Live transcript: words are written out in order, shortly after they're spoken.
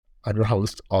I'm your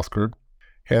host, Oscar,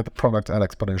 head product at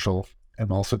Exponential,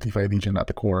 and also DeFi Legion at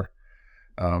the core.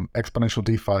 Exponential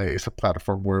DeFi is a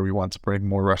platform where we want to bring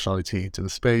more rationality into the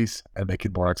space and make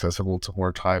it more accessible to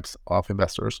more types of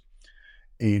investors.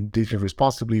 In DeFi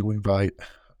Responsibly, we invite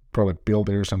product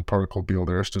builders and protocol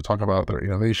builders to talk about their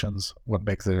innovations, what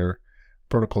makes their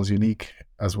protocols unique,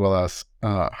 as well as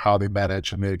how they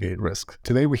manage and mitigate risk.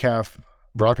 Today we have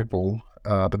RocketPool,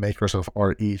 the makers of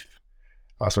RETH,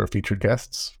 as our featured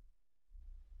guests.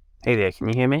 Hey there, can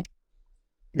you hear me?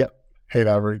 Yep. Hey,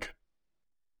 Maverick.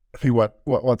 I think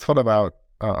what's fun about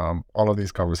all of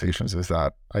these conversations is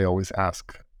that I always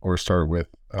ask or start with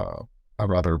a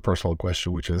rather personal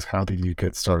question, which is, how did you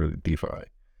get started in DeFi?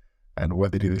 And when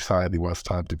did you decide it was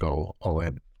time to go all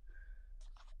in?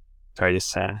 Sorry,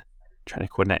 just trying to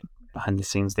coordinate behind the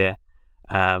scenes there.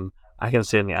 I can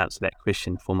certainly answer that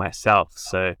question for myself.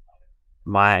 So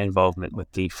my involvement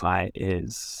with DeFi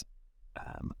is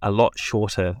a lot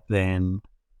shorter than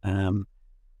the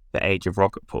age of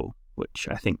RocketPool, which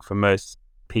I think for most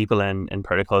people and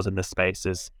protocols in this space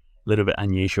is a little bit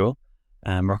unusual.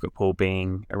 RocketPool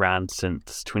being around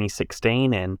since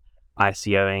 2016 and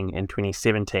ICOing in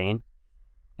 2017.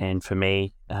 And for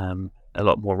me, a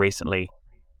lot more recently,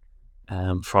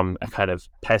 from a kind of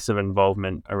passive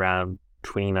involvement around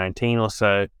 2019 or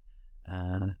so,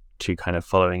 to kind of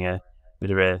following a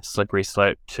bit of a slippery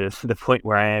slope to the point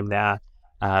where I am now,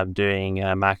 doing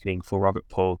marketing for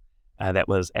RocketPool. That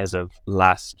was as of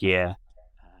last year,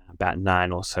 about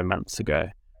 9 or so months ago.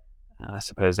 I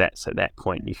suppose that's at that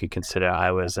point you could consider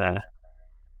I was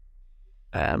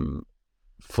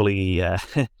fully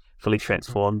fully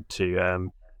transformed to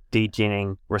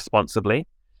degenning responsibly.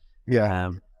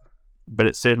 Yeah. But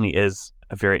it certainly is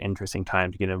a very interesting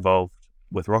time to get involved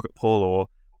with RocketPool, or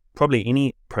probably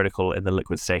any protocol in the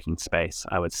liquid staking space,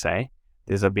 I would say.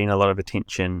 There's been a lot of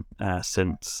attention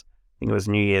since, I think it was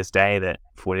New Year's Day, that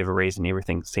for whatever reason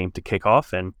everything seemed to kick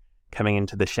off, and coming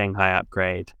into the Shanghai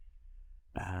upgrade,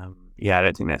 I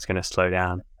don't think that's going to slow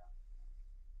down.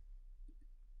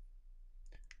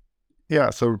 Yeah,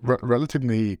 so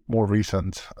relatively more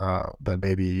recent than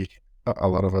maybe a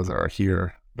lot of us are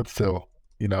here, but still,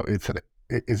 it's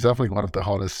definitely one of the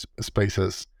hottest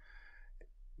spaces.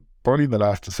 Probably in the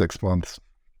last 6 months,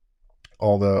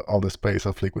 all the space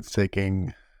of liquid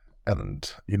staking,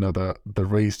 and the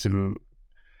race to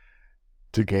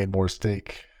gain more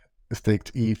staked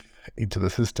ETH into the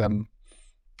system.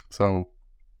 So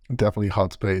definitely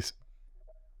hot space.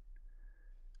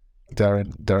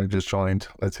 Darren just joined.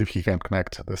 Let's see if he can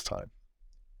connect this time.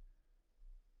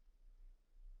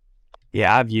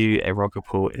 Yeah, our view at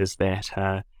RocketPool is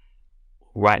that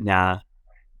right now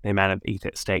the amount of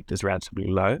ETH staked is relatively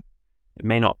low. It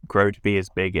may not grow to be as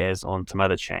big as on some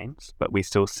other chains, but we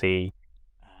still see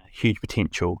huge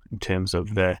potential in terms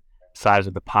of the size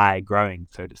of the pie growing,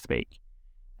 so to speak.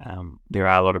 There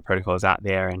are a lot of protocols out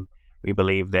there, and we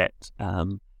believe that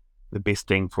the best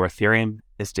thing for Ethereum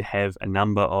is to have a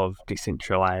number of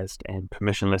decentralized and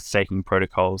permissionless staking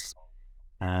protocols,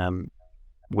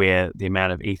 where the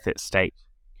amount of ETH at stake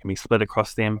can be split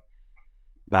across them.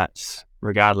 But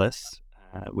regardless,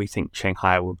 we think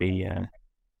Shanghai will be an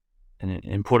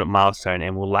important milestone,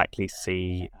 and we'll likely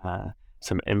see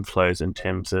some inflows in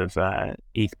terms of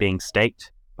ETH being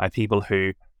staked by people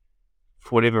who,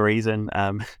 for whatever reason,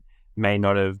 may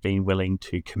not have been willing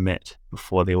to commit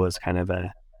before there was kind of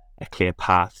a clear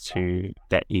path to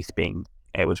that ETH being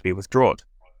able to be withdrawn.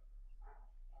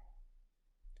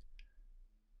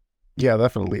 Yeah,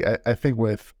 definitely. I think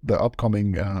with the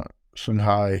upcoming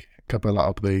Shanghai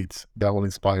Capella updates, that will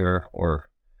inspire or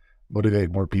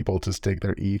motivate more people to stake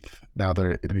their ETH now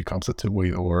that it becomes a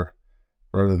two-way door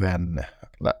rather than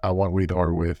a one-way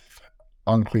door with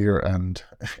unclear and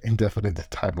indefinite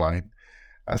timeline,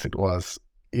 as it was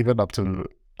even up to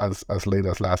as late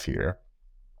as last year.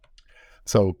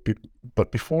 So,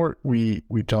 but before we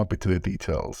jump into the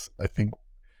details, I think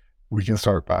we can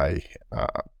start by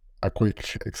a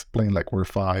quick explain, like, we're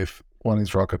five. What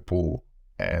is RocketPool,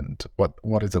 and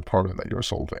what is the problem that you're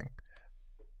solving?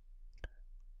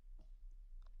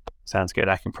 Sounds good.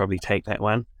 I can probably take that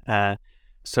one.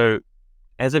 So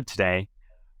as of today,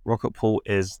 RocketPool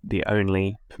is the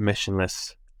only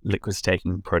permissionless liquid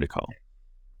staking protocol.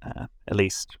 At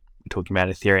least we're talking about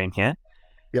Ethereum here.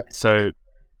 Yeah. So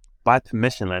by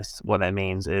permissionless, what that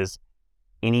means is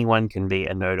anyone can be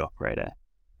a node operator.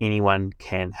 Anyone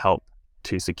can help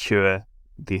to secure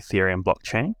the Ethereum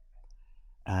blockchain.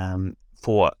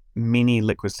 For many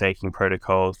liquid staking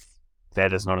protocols,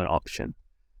 that is not an option.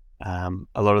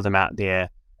 A lot of them out there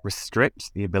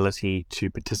restrict the ability to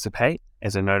participate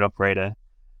as a node operator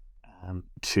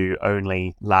to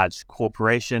only large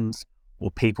corporations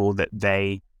or people that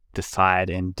they decide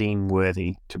and deem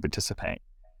worthy to participate.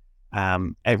 At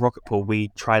RocketPool, we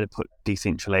try to put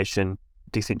decentralization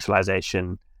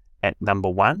at number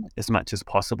one as much as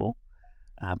possible.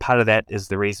 Part of that is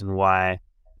the reason why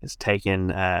it's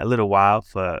taken a little while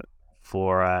for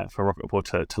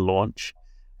RocketPool to launch,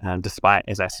 despite,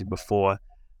 as I said before,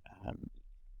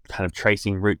 kind of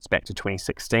tracing roots back to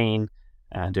 2016,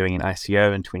 doing an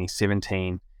ICO in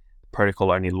 2017. The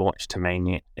protocol only launched to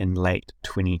mainnet in late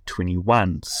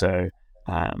 2021, so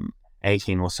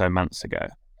 18 or so months ago.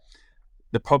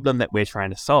 The problem that we're trying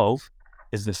to solve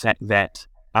is the fact that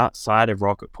outside of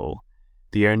RocketPool,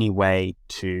 the only way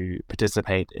to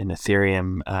participate in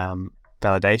Ethereum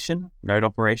validation, node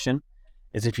operation,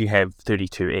 is if you have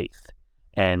 32 ETH.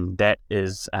 And that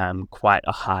is quite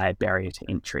a high barrier to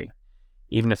entry.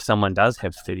 Even if someone does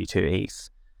have 32 ETH,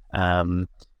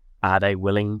 are they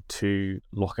willing to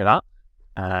lock it up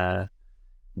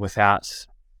without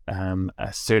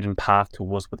a certain path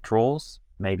towards withdrawals?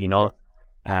 Maybe not.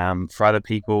 For other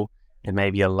people, it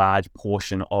may be a large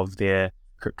portion of their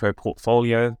crypto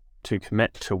portfolio to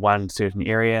commit to one certain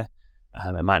area.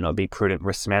 It might not be prudent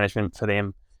risk management for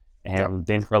them. And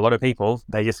then for a lot of people,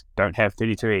 they just don't have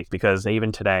 32 ETH because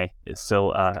even today, it's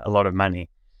still a lot of money.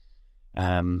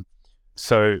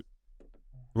 So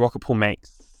RocketPool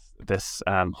makes this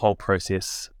whole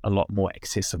process a lot more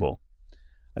accessible.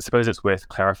 I suppose it's worth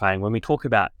clarifying, when we talk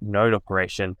about node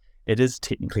operation, it is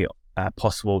technically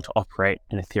possible to operate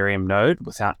an Ethereum node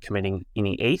without committing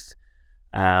any ETH.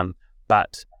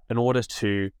 But in order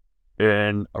to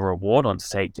earn a reward on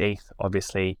staked ETH,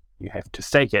 obviously you have to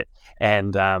stake it.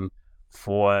 And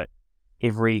for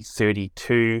every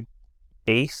 32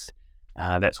 ETH,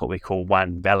 that's what we call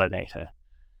one validator.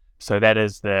 So that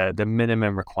is the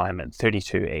minimum requirement,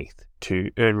 32 ETH, to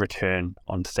earn return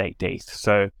on staked ETH.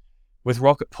 So with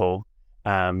RocketPool,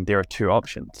 there are two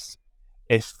options.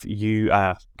 If you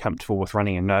are comfortable with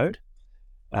running a node,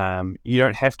 you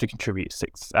don't have to contribute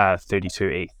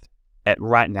 32 ETH.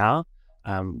 Right now,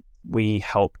 we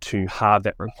help to halve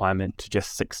that requirement to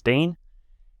just 16.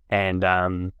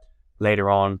 And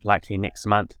later on, likely next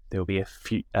month, there will be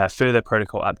a further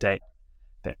protocol update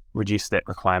that reduces that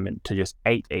requirement to just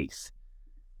 8 ETH.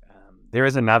 There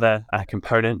is another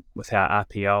component with our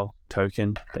RPL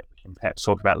token that we can perhaps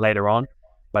talk about later on.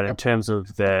 But in terms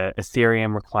of the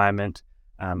Ethereum requirement,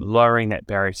 lowering that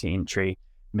barrier to entry,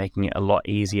 making it a lot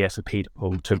easier for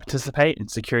people to participate in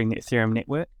securing the Ethereum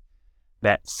network,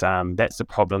 that's the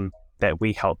problem that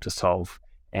we help to solve.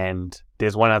 And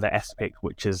there's one other aspect,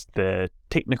 which is the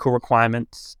technical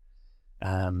requirements.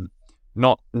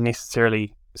 Not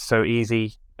necessarily so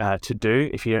easy to do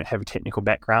if you don't have a technical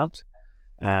background.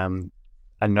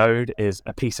 A node is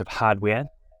a piece of hardware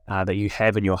that you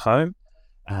have in your home.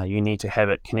 You need to have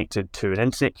it connected to an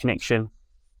internet connection.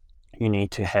 You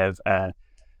need to have a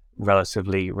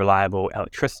relatively reliable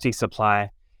electricity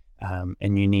supply,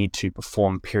 and you need to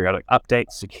perform periodic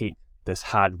updates to keep this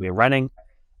hardware running.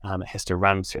 It has to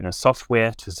run certain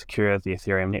software to secure the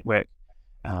Ethereum network.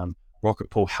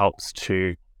 RocketPool helps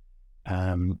to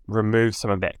remove some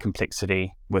of that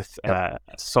complexity with a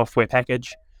software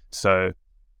package. So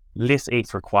less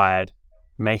ETH required,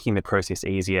 making the process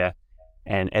easier.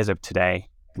 And as of today,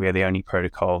 we're the only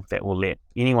protocol that will let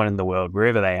anyone in the world,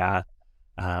 wherever they are,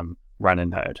 run a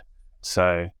node.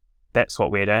 So that's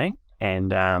what we're doing.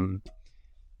 And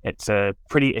it's a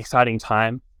pretty exciting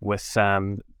time with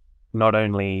not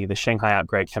only the Shanghai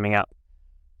upgrade coming up,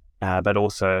 but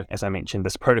also, as I mentioned,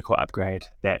 this protocol upgrade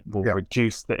that will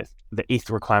reduce the ETH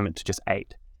requirement to just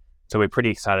 8. So we're pretty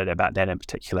excited about that in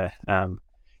particular.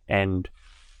 And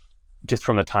just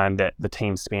from the time that the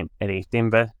team spent at ETH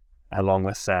Denver, along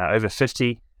with over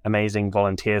 50 amazing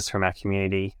volunteers from our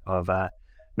community of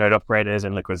node operators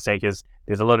and liquid stakers,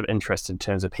 there's a lot of interest in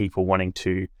terms of people wanting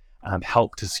to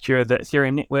help to secure the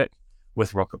Ethereum network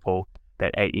with RocketPool.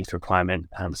 That 8 ETH requirement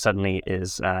suddenly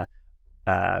is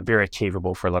very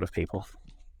achievable for a lot of people.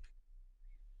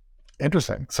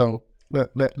 Interesting. So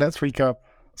let's recap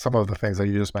some of the things that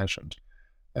you just mentioned.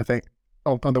 I think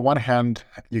on the one hand,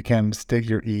 you can stake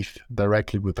your ETH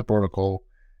directly with the protocol,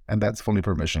 and that's fully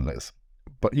permissionless.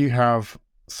 But you have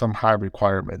some high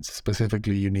requirements.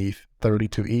 Specifically, you need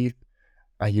 32 ETH,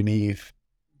 and you need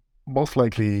most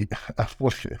likely a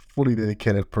fully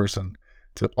dedicated person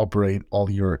to operate all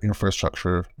your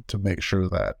infrastructure to make sure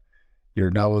that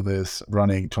your node is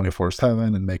running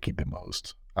 24/7 and making the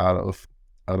most out of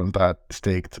that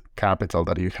staked capital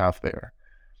that you have there.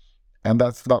 And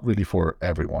that's not really for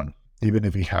everyone, even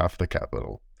if you have the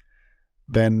capital.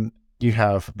 Then you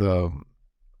have the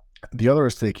the other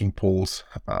staking pools,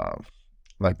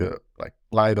 like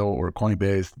Lido or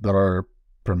Coinbase, that are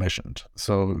permissioned.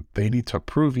 So they need to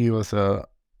approve you as a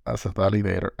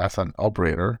validator, as an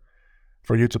operator,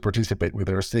 for you to participate with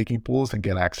their staking pools and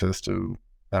get access to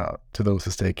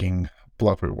those staking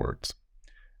block rewards.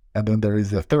 And then there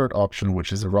is a third option,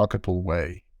 which is a rocket pool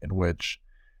way, in which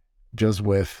just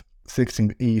with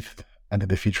 16 ETH and in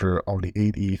the future only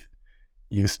 8 ETH,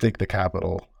 you stake the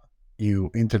capital, you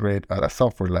integrate at a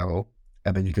software level,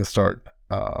 and then you can start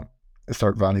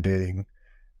validating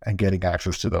and getting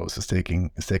access to those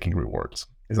staking rewards.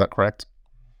 Is that correct?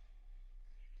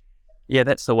 Yeah,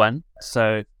 that's the one.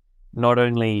 So not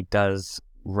only does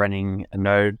running a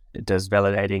node, it does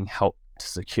validating help to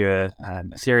secure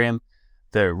Ethereum,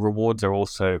 the rewards are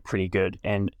also pretty good,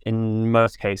 and in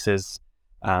most cases,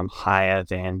 higher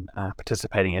than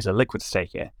participating as a liquid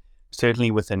staker.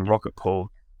 Certainly within RocketPool,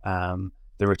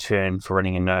 the return for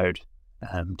running a node,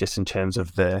 just in terms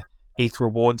of the ETH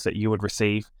rewards that you would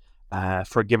receive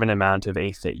for a given amount of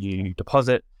ETH that you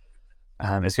deposit,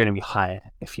 is going to be higher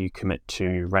if you commit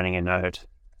to running a node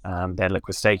than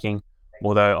liquid staking.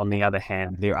 Although, on the other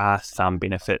hand, there are some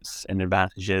benefits and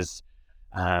advantages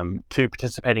to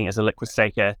participating as a liquid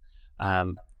staker.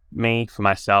 For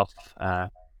myself,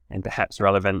 and perhaps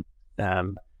relevant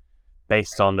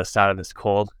based on the start of this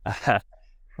call,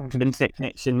 internet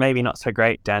connection maybe not so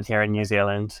great down here in New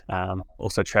Zealand.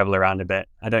 Also travel around a bit.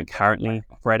 I don't currently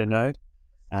operate a node,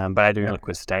 but I do Yeah.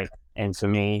 liquid stake. And for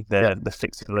me, Yeah. the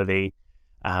flexibility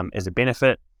is a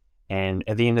benefit. And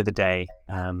at the end of the day,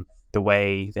 the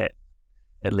way that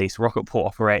at least RocketPool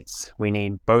operates, we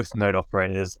need both node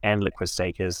operators and liquid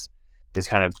stakers. There's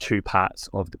kind of two parts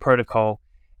of the protocol,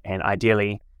 and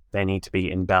ideally they need to be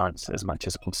in balance as much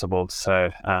as possible. So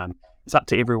it's up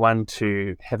to everyone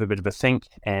to have a bit of a think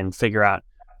and figure out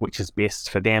which is best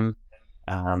for them.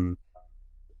 Um,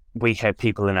 we have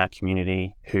people in our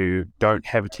community who don't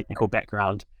have a technical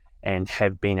background and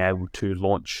have been able to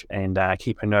launch and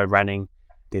keep a node running.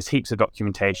 There's heaps of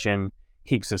documentation,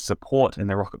 heaps of support in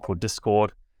the RocketPool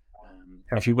Discord.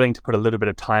 Yeah. If you're willing to put a little bit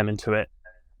of time into it,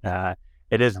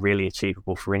 it is really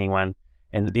achievable for anyone.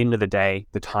 And at the end of the day,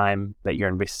 the time that you're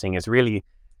investing is really,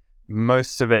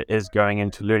 most of it is going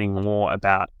into learning more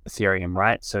about Ethereum,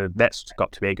 right? So that's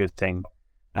got to be a good thing.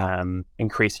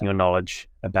 Increasing your knowledge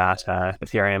about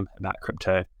Ethereum, about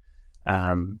crypto,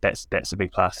 that's a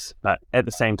big plus. But at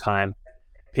the same time,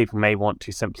 people may want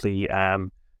to simply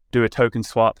do a token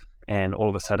swap, and all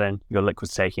of a sudden you're liquid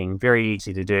staking. Very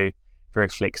easy to do, very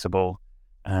flexible.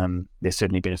 There's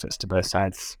certainly benefits to both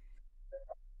sides.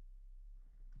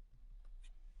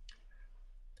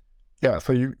 Yeah,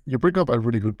 so you bring up a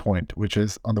really good point, which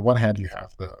is on the one hand you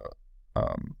have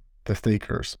the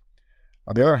stakers.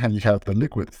 On the other hand, you have the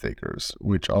liquid stakers,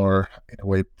 which are in a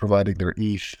way providing their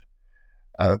ETH,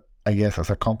 I guess, as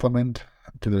a complement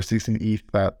to their 16 ETH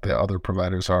that the other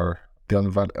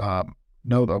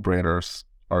node operators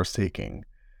are staking.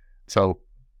 So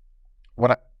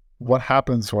what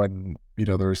happens when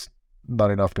there's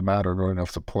not enough demand or not enough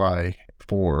supply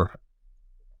for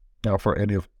for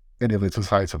any of the two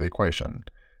sides of the equation?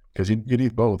 Because you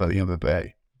need both at the end of the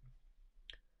day.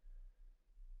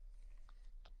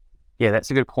 Yeah,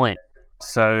 that's a good point.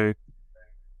 So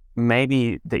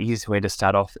maybe the easiest way to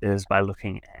start off is by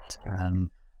looking at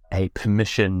a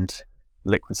permissioned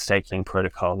liquid staking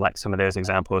protocol, like some of those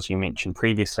examples you mentioned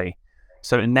previously.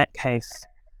 So in that case,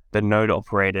 the node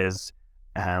operators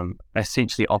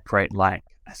essentially operate like,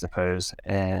 I suppose,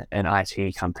 an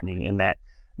IT company, in that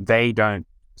they don't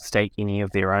stake any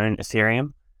of their own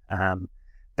Ethereum. Um,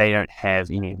 they don't have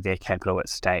any of their capital at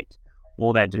stake.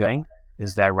 All they're Yeah. doing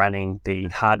is they're running the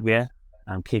hardware,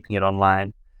 keeping it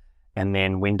online, and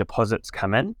then when deposits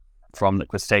come in from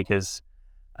liquid stakers,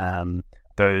 um,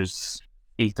 those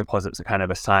ETH deposits are kind of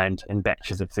assigned in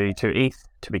batches of 32 ETH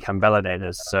to become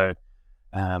validators. So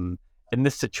um, in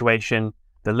this situation,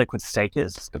 the liquid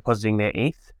stakers depositing their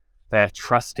ETH, they're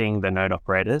trusting the node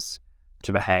operators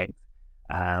to behave,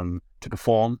 to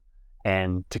perform,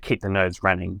 and to keep the nodes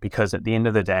running. Because at the end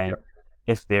of the day, Yeah.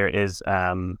 if there is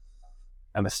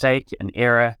a mistake, an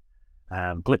error,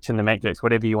 glitch in the matrix,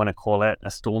 whatever you want to call it,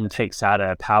 a storm takes out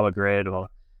a power grid or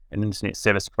an internet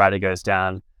service provider goes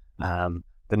down,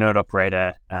 the node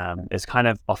operator is kind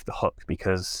of off the hook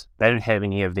because they don't have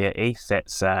any of their ETH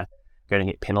that's going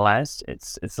to get penalized.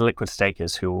 It's the liquid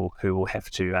stakers who will have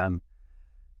to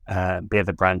bear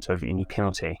the brunt of any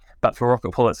penalty. But for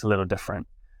RocketPool, it's a little different.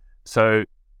 So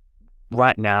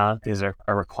right now, there's a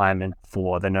requirement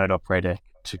for the node operator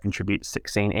to contribute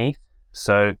 16 ETH.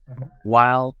 So Mhm.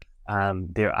 while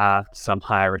there are some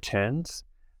higher returns,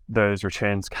 those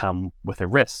returns come with a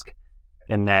risk.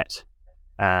 in that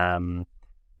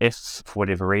if for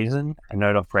whatever reason a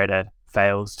node operator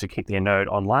fails to keep their node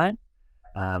online,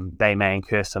 they may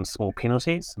incur some small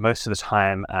penalties. Most of the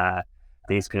time,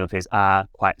 these penalties are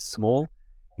quite small.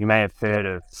 You may have heard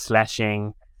of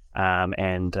slashing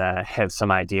and have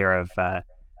some idea of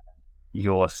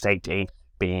your staked ETH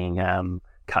being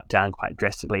cut down quite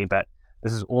drastically, but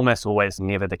this is almost always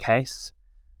never the case.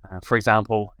 For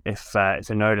example, if a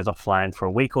node is offline for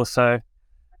a week or so,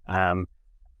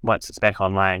 once it's back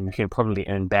online, you can probably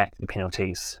earn back the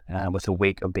penalties with a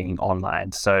week of being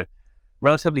online. So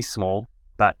relatively small,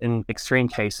 but in extreme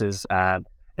cases,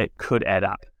 it could add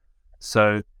up.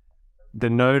 So the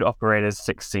node operator's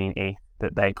 16 ETH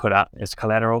that they put up as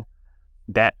collateral,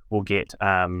 that will get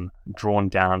drawn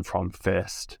down from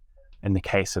first in the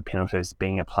case of penalties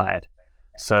being applied.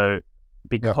 So Yeah.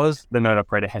 because the node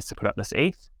operator has to put up this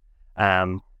ETH,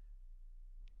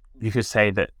 you could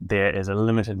say that there is a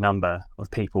limited number of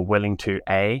people willing to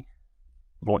A,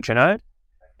 launch a node,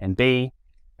 and B,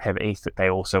 have ETH that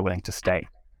they're also willing to stake.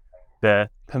 The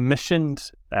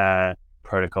permissioned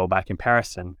protocol, by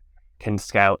comparison, can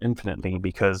scale infinitely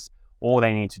because all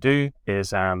they need to do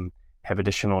is have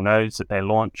additional nodes that they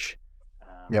launch,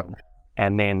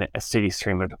 and then a steady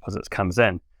stream of deposits comes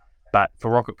in. But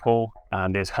for RocketPool,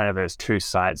 there's kind of those two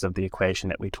sides of the equation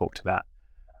that we talked about.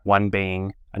 One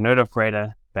being a node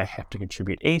operator, they have to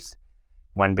contribute ETH,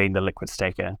 one being the liquid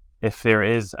staker. If there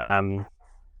is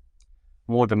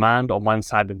more demand on one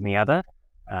side than the other,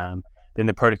 then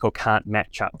the protocol can't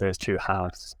match up those two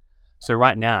halves. So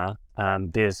right now,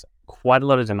 there's quite a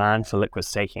lot of demand for liquid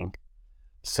staking.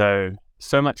 So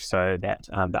much so that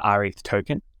the RETH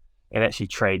token, it actually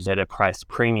trades at a price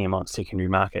premium on secondary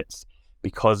markets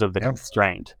because of the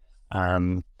constraint.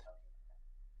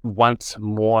 Once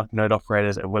more node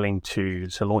operators are willing to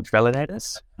launch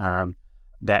validators,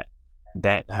 that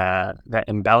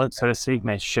imbalance, so to speak,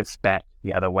 may shift back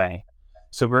the other way.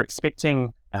 So we're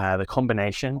expecting the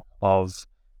combination of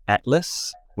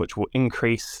Atlas, which will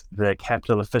increase the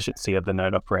capital efficiency of the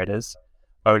node operators,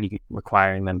 only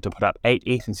requiring them to put up 8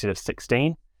 ETH instead of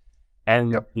 16,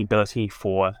 and the ability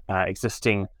for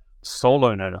existing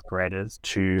solo node operators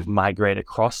to migrate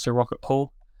across to RocketPool.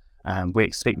 We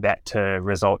expect that to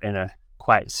result in a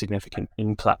quite significant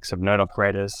influx of node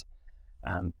operators.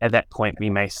 At that point, we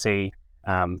may see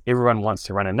everyone wants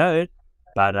to run a node,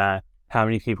 but how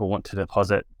many people want to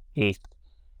deposit ETH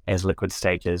as liquid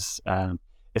stakers?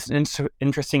 It's an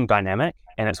interesting dynamic,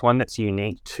 and it's one that's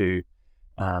unique to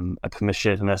a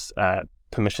permissionless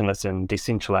and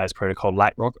decentralized protocol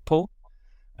like RocketPool.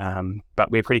 But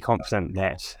we're pretty confident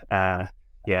that,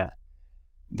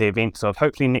 the events of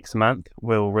hopefully next month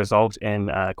will result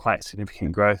in quite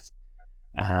significant growth.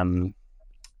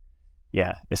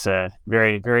 It's a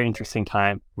very, very interesting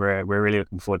time. We're really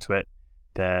looking forward to it.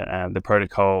 The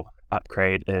protocol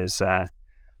upgrade is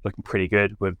looking pretty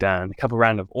good. We've done a couple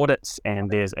round of audits,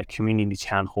 and there's a community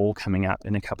town hall coming up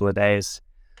in a couple of days.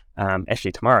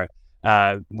 Actually tomorrow,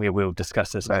 where we'll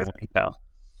discuss this in more detail.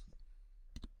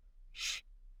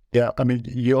 Yeah, I mean,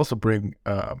 you also bring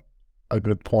a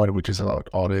good point, which is about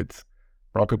audits.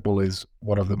 RocketPool is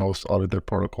one of the most audited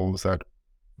protocols that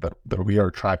we are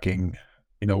tracking.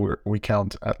 You know, we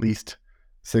count at least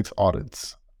 6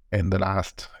 audits in the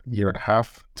last year and a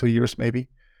half, 2 years maybe.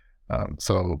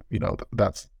 So you know,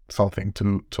 that's something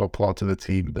to applaud to the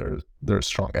team. There's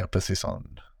strong emphasis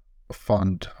on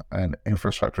fund and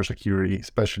infrastructure security,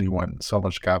 especially when so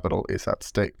much capital is at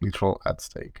stake, literal at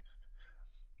stake.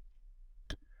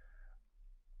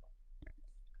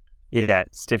 Yeah,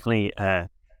 it's definitely a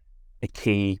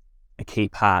key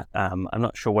part. I'm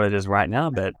not sure what it is right now,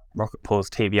 but RocketPool's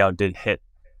TVL did hit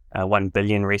 1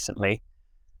 billion recently,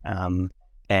 and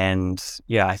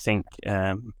I think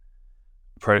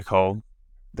protocol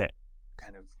that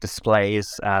kind of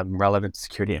displays relevant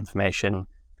security information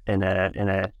in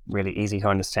a really easy to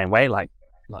understand way, like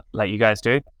you guys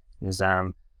do, is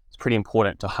it's pretty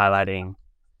important to highlighting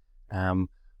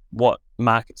what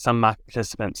some market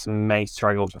participants may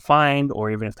struggle to find,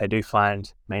 or even if they do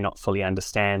find, may not fully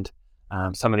understand.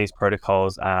 Some of these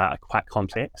protocols are quite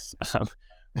complex.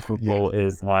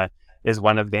 RocketPool is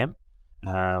one of them.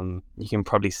 You can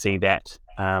probably see that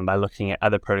by looking at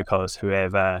other protocols who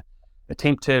have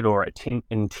attempted or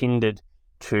intended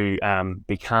to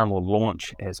become or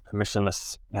launch as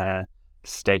permissionless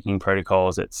staking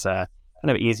protocols. It's kind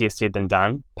of easier said than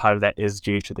done. Part of that is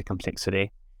due to the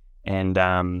complexity, and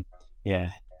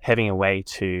having a way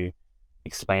to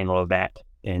explain all of that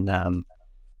in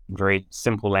very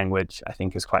simple language, I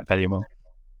think, is quite valuable.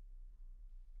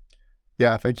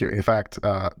 Yeah, thank you. In fact,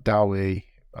 Dawei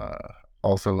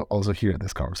also here in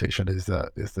this conversation is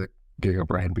the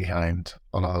gigabrain behind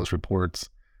a lot of those reports.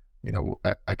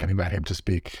 I can invite him to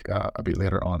speak a bit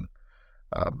later on.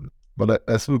 But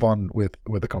let's move on with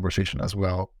the conversation as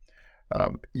well.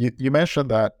 You mentioned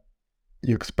that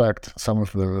you expect some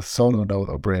of the solo node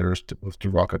operators to move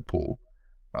to RocketPool.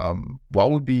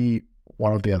 What would be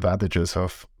one of the advantages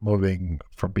of moving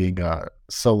from being a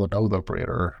solo node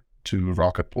operator to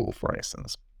RocketPool, for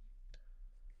instance?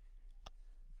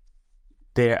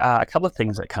 There are a couple of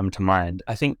things that come to mind.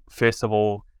 I think, first of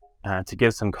all, to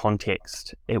give some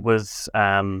context, it was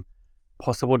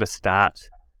possible to start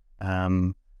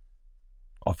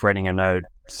operating a node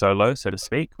solo, so to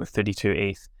speak, with 32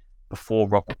 ETH before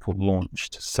RocketPool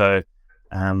launched. So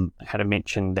I had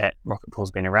mentioned that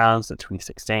RocketPool's been around since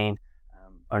 2016,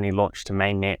 only launched to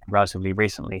mainnet relatively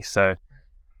recently. So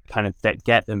kind of that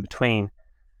gap in between,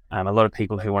 a lot of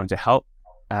people who wanted to help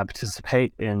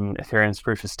participate in Ethereum's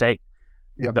proof of stake,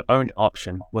 Yep. the only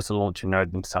option was to launch a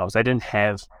node themselves. They didn't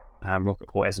have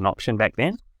RocketPool as an option back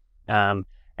then. And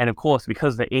of course,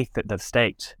 because the ETH that they've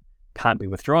staked can't be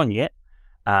withdrawn yet,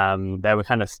 they were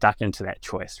kind of stuck into that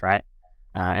choice, right?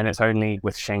 And it's only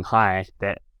with Shanghai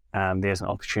that there's an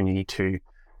opportunity to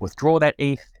withdraw that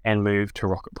ETH and move to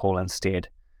RocketPool instead.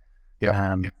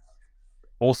 Yeah.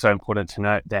 Also important to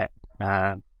note that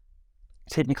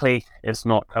technically it's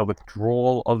not a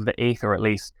withdrawal of the ETH, or at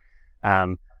least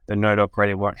the node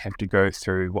operator won't have to go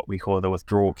through what we call the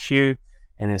withdrawal queue,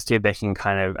 and instead they can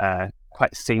kind of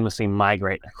quite seamlessly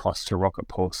migrate across to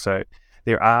RocketPool. So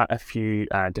there are a few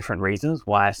different reasons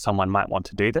why someone might want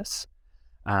to do this.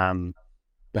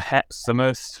 Perhaps the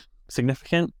most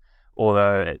significant,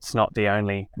 although it's not the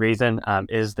only reason,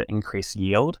 is the increased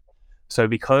yield. So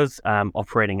because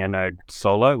operating a node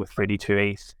solo with 32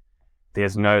 ETH,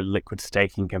 there's no liquid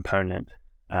staking component.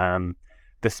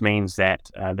 This means that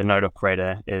the node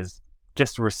operator is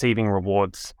just receiving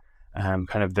rewards,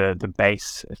 kind of the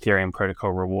base Ethereum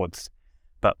protocol rewards.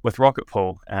 But with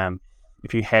RocketPool,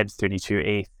 if you had 32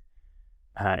 ETH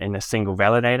in a single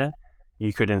validator,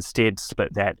 you could instead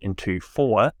split that into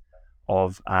 4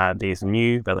 of these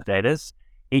new validators,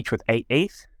 each with 8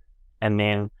 ETH. And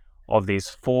then of these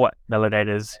 4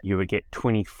 validators, you would get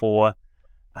 24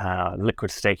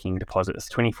 liquid staking deposits,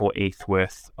 24 ETH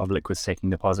worth of liquid staking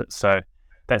deposits. So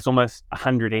that's almost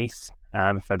 100 ETH,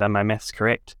 if I've done my maths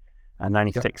correct,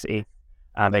 96 ETH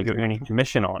that you're earning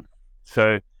commission on.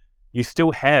 So you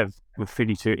still have, with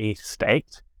 32 ETH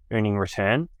staked, earning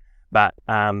return, but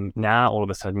now all of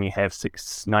a sudden you have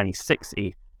 96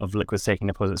 ETH of liquid staking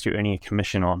deposits you're earning a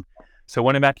commission on. So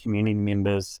one of our community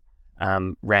members did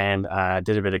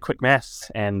a bit of quick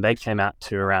maths, and they came out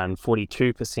to around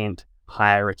 42%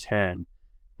 higher return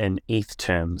in ETH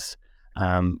terms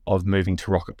of moving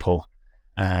to RocketPool.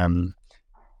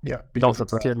 Because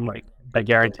Don't feel like a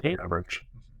guarantee average,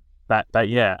 but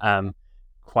yeah,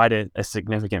 quite a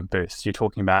significant boost. You're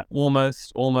talking about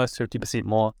almost 50%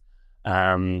 more.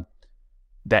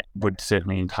 That would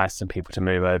certainly entice some people to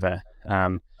move over.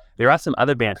 There are some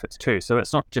other benefits too, so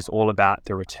it's not just all about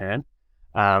the return.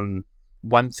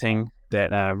 One thing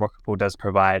that RocketPool does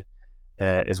provide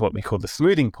is what we call the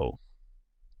smoothing pool.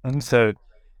 And so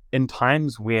in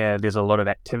times where there's a lot of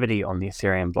activity on the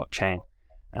Ethereum blockchain,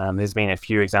 there's been a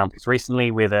few examples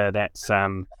recently, whether that's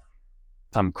some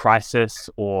crisis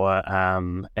or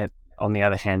on the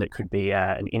other hand, it could be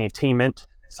an NFT mint.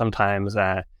 Sometimes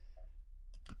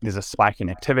there's a spike in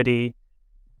activity,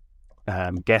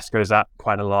 gas goes up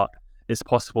quite a lot. It's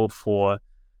possible for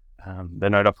the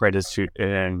node operators to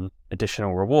earn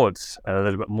additional rewards a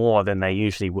little bit more than they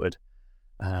usually would.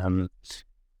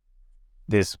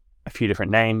 There's a few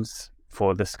different names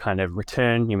for this kind of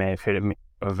return. You may have heard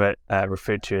of it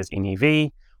referred to as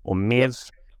NEV or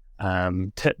MEV,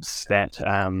 tips that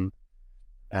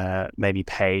may be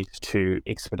paid to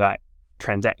expedite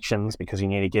transactions because you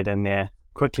need to get in there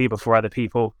quickly before other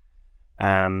people.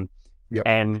 And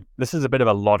this is a bit of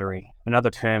a lottery. Another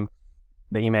term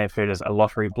that you may have heard is a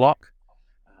lottery block.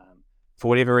 For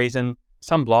whatever reason,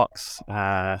 some blocks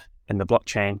in the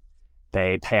blockchain,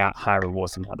 they pay out higher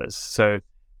rewards than others. So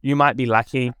you might be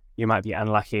lucky, you might be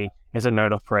unlucky. As a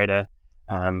node operator,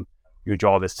 your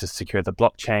job is to secure the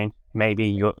blockchain. Maybe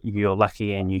you're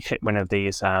lucky and you hit one of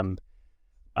these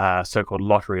so-called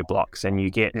lottery blocks and you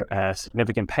get a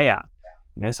significant payout.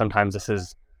 Sometimes this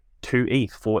is 2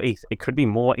 ETH, 4 ETH. It could be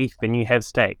more ETH than you have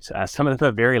staked. Some of them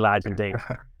are very large indeed,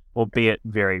 albeit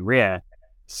very rare.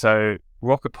 So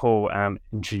RocketPool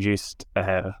introduced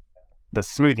the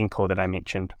smoothing pool that I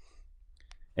mentioned.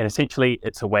 And essentially,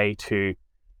 it's a way to,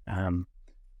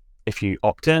 if you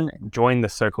opt in, join the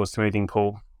so-called smoothing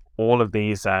pool, all of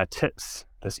these tips,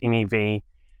 this NEV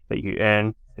that you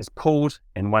earn is pooled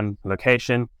in one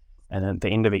location, and at the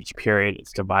end of each period,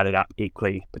 it's divided up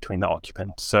equally between the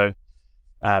occupants. So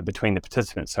between the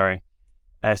participants, sorry.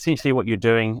 Essentially, what you're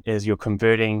doing is you're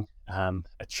converting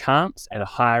a chance at a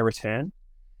higher return,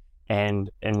 and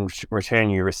in return,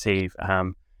 you receive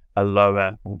a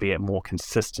lower, albeit more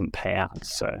consistent payout.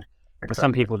 So for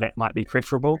some Exactly. people, that might be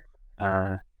preferable.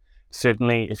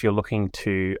 Certainly, if you're looking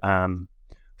to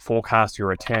forecast your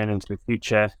return into the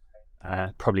future,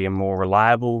 probably a more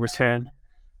reliable return.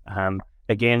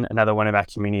 Again, another one of our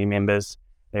community members,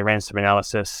 they ran some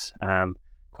analysis,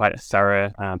 quite a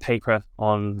thorough paper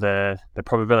on the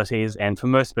probabilities, and for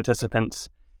most participants,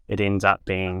 it ends up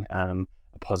being a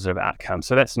positive outcome.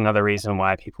 So that's another reason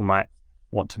why people might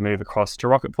want to move across to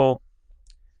RocketPool.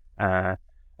 A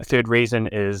third reason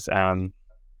is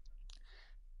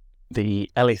the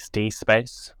LSD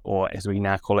space, or as we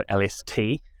now call it, LST,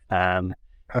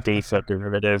 D for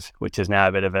derivative, which is now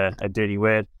a bit of a dirty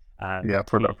word. Yeah, T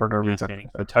for no now reason. standing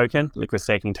for token, liquid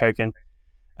staking token.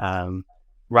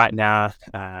 Right now,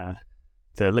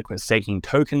 the liquid staking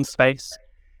token space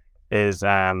is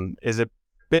a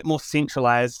bit more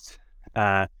centralized,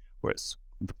 or it's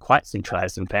quite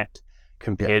centralized, in fact, Yeah,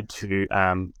 compared to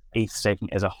ETH staking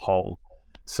as a whole.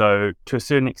 So to a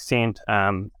certain extent,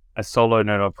 a solo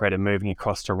node operator moving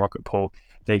across to RocketPool,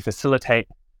 they facilitate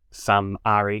some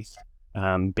RETH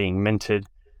being minted.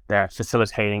 They're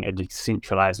facilitating a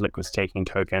decentralized liquid staking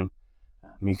token.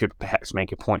 You could perhaps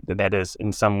make a point that that is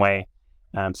in some way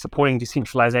supporting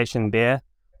decentralization there,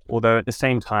 although at the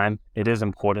same time, it is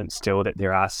important still that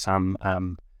there are some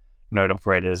node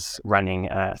operators running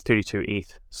a 32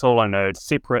 ETH solo node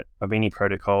separate of any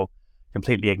protocol,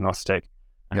 completely agnostic.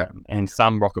 yeah, And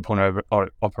some RocketPool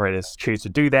operators choose to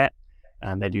do that.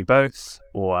 They do both,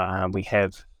 or we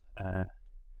have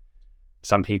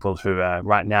some people who are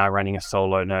right now running a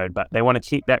solo node, but they want to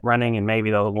keep that running, and maybe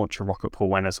they'll launch a RocketPool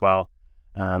one as well.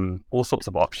 All sorts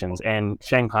of options, and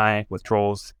Shanghai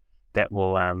withdrawals that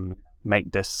will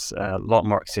make this a lot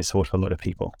more accessible to a lot of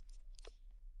people.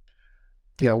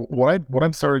 yeah. What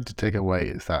I'm starting to take away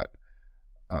is that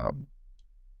um,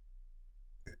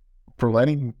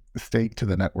 providing stake to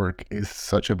the network is um,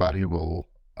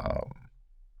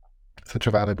 such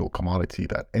a valuable commodity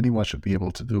that anyone should be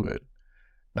able to do it.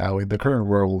 Now, in the current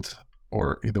world,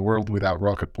 or in the world without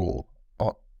Rocket Pool,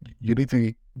 you need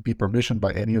to be permissioned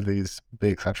by any of these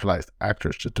big centralized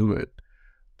actors to do it.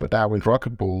 But now with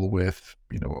Rocket Pool, with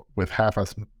half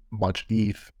as much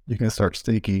ETH, you can start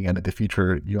staking, and in the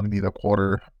future, you only need a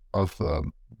quarter of the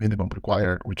minimum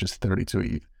required, which is 32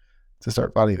 ETH, to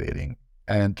start validating.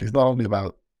 And it's not only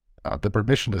about the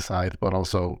permissionless side, but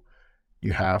also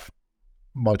you have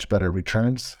much better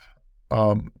returns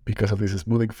because of this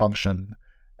smoothing function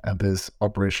and this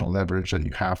operational leverage that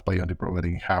you have by only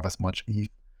providing half as much ETH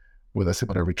with a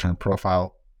similar return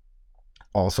profile.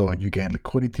 Also, you gain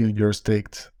liquidity in your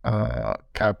staked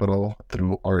capital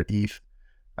through RETH,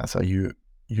 and so you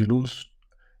lose.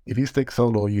 If you stake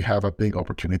solo, you have a big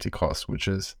opportunity cost, which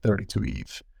is 32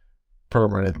 ETH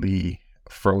permanently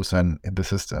frozen in the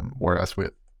system. Whereas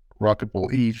with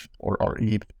Rocketpool ETH or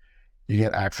RETH, you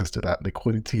get access to that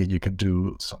liquidity, and you can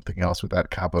do something else with that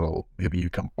capital. Maybe you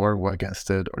can borrow against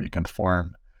it, or you can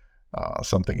farm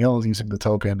something else using the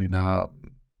token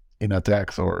in a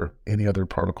DEX or any other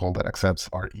protocol that accepts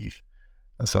RETH.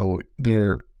 And so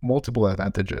there are multiple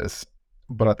advantages,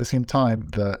 but at the same time,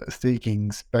 the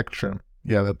staking spectrum,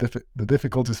 the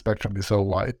difficulty spectrum is so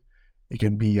wide. It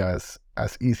can be as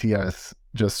easy as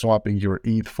just swapping your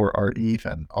ETH for RETH,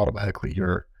 and automatically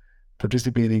you're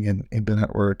participating in the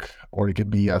network, or it can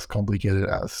be as complicated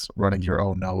as running your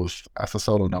own nodes as a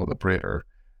solo node operator,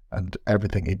 and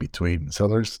everything in between. So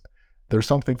there's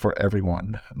something for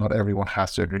everyone. Not everyone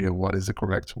has to agree on what is the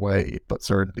correct way, but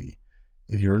certainly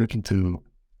if you're looking to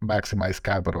maximize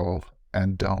capital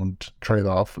and don't trade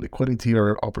off liquidity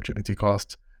or opportunity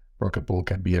cost, Rocketpool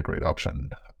can be a great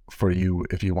option for you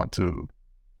if you want to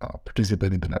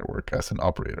participate in the network as an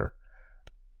operator.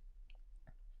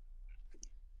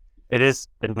 It is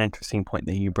an interesting point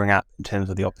that you bring up in terms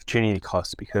of the opportunity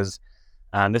cost, because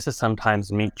this is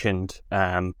sometimes mentioned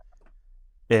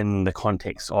in the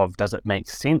context of, does it make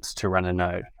sense to run a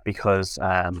node? Because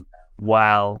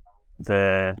while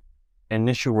the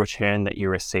initial return that you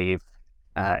receive,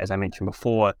 as I mentioned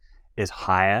before, is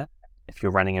higher if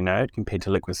you're running a node compared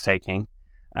to liquid staking,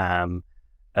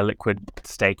 a liquid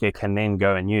staker can then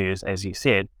go and use, as you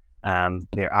said,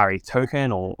 their RE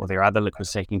token or their other liquid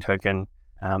staking token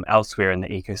elsewhere in the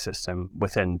ecosystem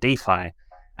within DeFi.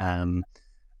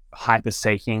 Hyper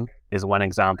staking is one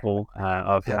example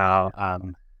of Yeah, how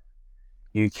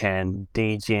you can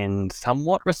degen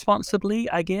somewhat responsibly,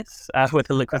 I guess, with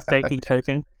a liquid staking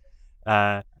token.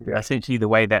 Yeah. Essentially, the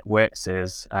way that works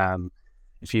is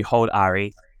if you hold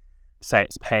RE, say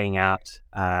it's paying out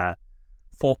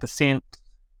 4%,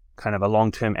 kind of a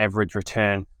long-term average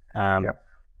return. Yeah.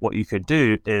 What you could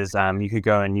do is you could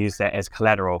go and use that as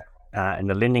collateral in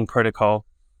the lending protocol,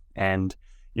 and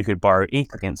you could borrow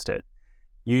ETH against it.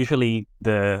 Usually,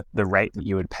 the rate that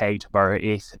you would pay to borrow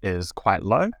ETH is quite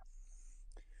low.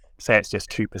 Say it's just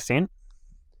 2%.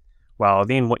 Well,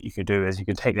 then what you could do is you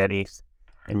could take that ETH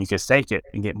and you could stake it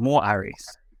and get more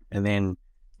REs. And then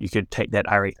you could take that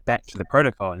RETH back to the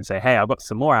protocol and say, hey, I've got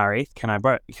some more RETH. Can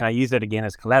I use it again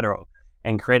as collateral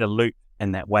and create a loop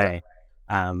in that Yeah.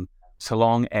 way? So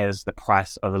long as the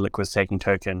price of the liquid staking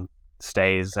token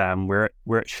stays where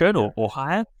it should Yeah. or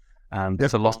higher, Yeah. so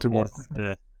Plus long two more.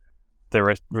 as the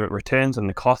returns and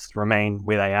the costs remain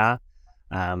where they are.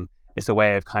 It's a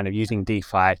way of kind of using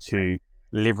DeFi to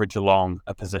leverage along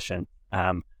a position.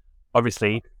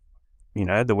 Obviously,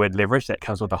 the word leverage, that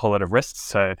comes with a whole lot of risks.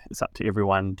 So it's up to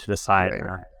everyone to decide Yeah.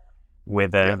 Yeah.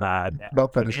 whether Yeah. that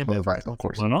Not for them financial is advice, of responsible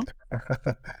course. or not.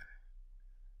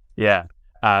 Yeah.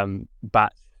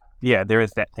 But yeah, there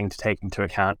is that thing to take into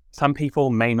account. Some people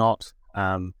may not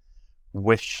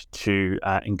wish to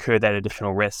incur that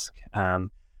additional risk.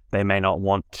 They may not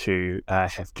want to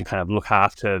have to kind of look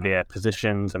after their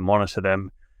positions and monitor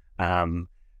them.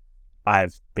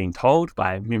 I've been told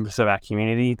by members of our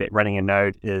community that running a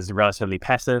node is relatively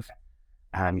passive.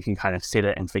 You can kind of set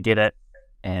it and forget it.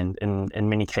 And in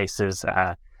many cases,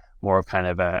 more of kind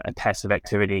of a passive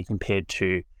activity compared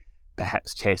to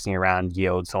perhaps chasing around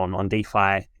yields on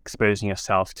DeFi, exposing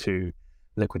yourself to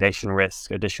liquidation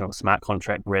risk, additional smart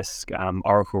contract risk,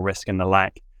 Oracle risk, and the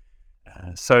like.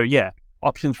 So yeah,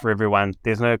 options for everyone.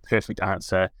 There's no perfect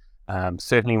answer.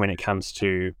 Certainly when it comes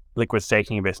to liquid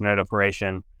staking versus node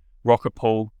operation,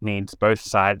 RocketPool needs both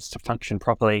sides to function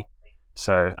properly.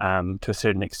 So to a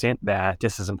certain extent, they're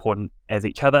just as important as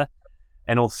each other.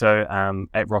 And also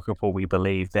at RocketPool, we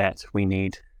believe that we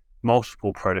need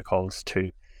multiple protocols to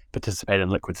participate in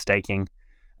liquid staking.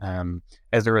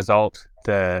 As a result,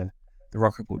 the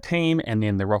RocketPool team and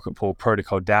then the RocketPool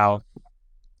protocol DAO,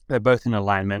 they're both in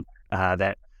alignment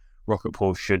that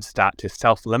RocketPool should start to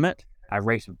self-limit our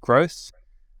rate of growth.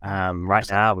 Right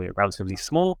now, we're relatively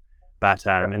small, but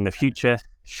in the future,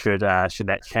 should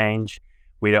that change,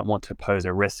 we don't want to pose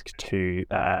a risk to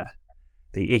the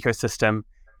ecosystem.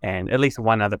 And at least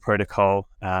one other protocol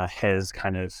has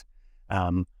kind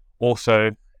of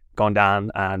also gone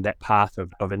down that path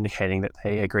of indicating that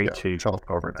they agree Yeah. to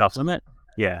Self-governance. self-limit.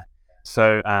 Yeah.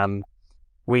 So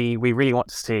we really want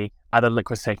to see other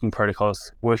liquid staking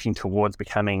protocols working towards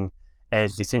becoming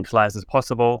as decentralized as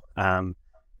possible,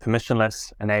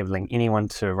 permissionless, enabling anyone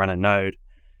to run a node,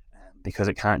 because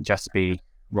it can't just be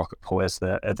RocketPool as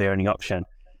the only option.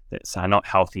 That's not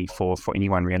healthy for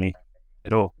anyone really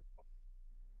at all.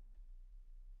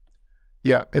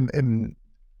 Yeah. And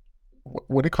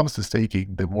when it comes to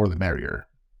staking, the more the merrier.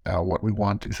 What we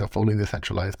want is a fully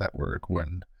decentralized network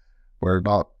where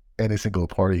not any single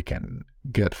party can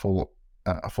get full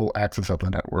access of the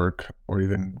network or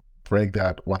even break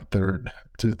that 1/3,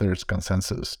 2/3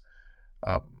 consensus,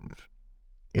 um,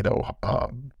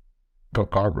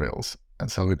 guardrails.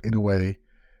 And so in a way,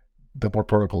 the more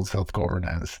protocol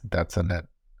self-governance, it's a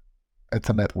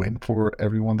net win for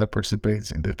everyone that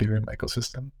participates in the Ethereum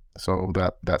ecosystem. So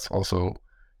that's also,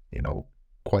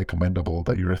 quite commendable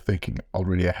that you're thinking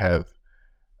already ahead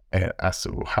as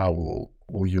to how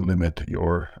will you limit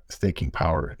your staking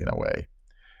power in a way.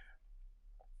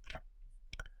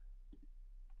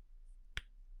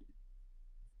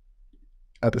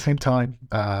 At the same time,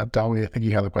 Dowie, I think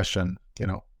you have a question,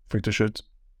 free to shoot.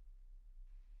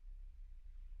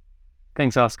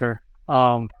 Thanks, Oscar.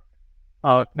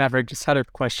 Maverick, just had a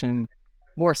question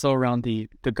more so around the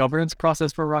governance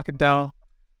process for Rocket DAO.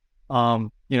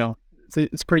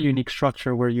 It's a pretty unique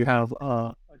structure where you have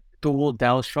a dual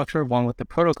DAO structure, one with the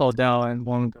protocol DAO and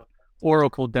one with the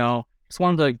Oracle DAO. Just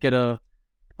wanted to get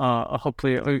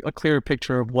hopefully a clearer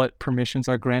picture of what permissions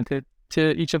are granted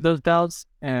to each of those DAOs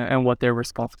and what they're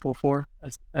responsible for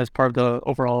as part of the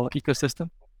overall ecosystem.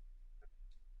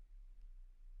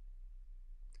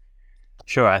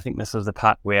 Sure, I think this is the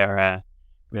part where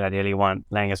we ideally want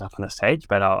Langas up on the stage,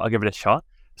 but I'll give it a shot.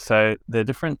 So the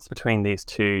difference between these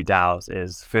two DAOs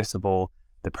is, first of all,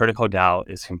 the protocol DAO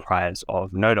is comprised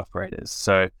of node operators.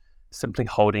 So simply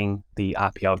holding the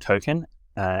RPL token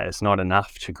is not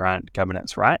enough to grant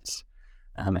governance rights.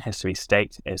 It has to be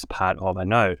staked as part of a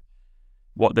node.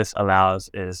 What this allows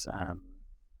is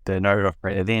the node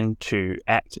operator then to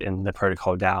act in the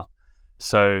protocol DAO.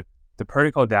 So the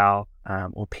protocol DAO,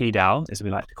 or PDAO as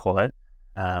we like to call it,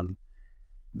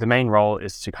 the main role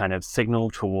is to kind of signal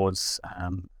towards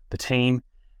the team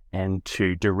and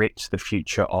to direct the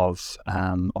future of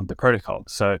the protocol.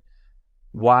 So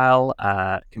while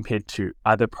compared to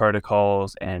other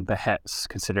protocols and perhaps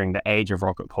considering the age of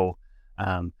RocketPool,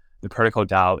 the protocol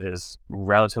DAO is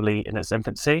relatively in its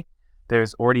infancy.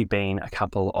 There's already been a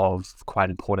couple of quite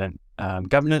important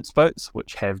governance votes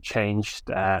which have changed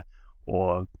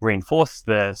or reinforced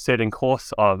the certain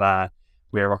course of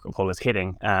where RocketPool is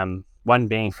heading. One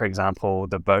being, for example,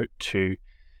 the vote to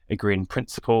agree in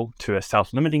principle to a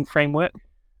self-limiting framework.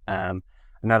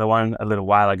 Another one a little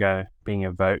while ago being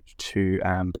a vote to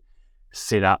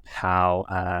set up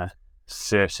how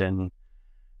certain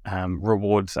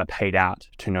rewards are paid out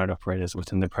to node operators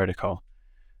within the protocol.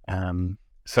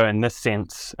 So in this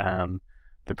sense,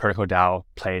 the protocol DAO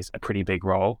plays a pretty big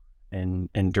role in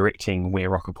directing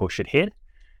where RocketPool should head,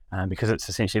 because it's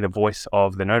essentially the voice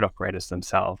of the node operators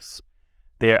themselves.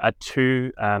 There are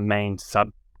two main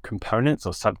subcomponents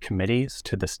or subcommittees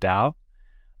to this DAO.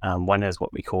 One is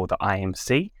what we call the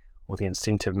IMC, or the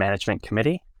Incentive Management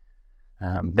Committee.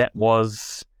 That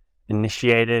was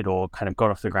initiated or kind of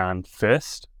got off the ground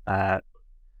first, the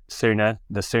sooner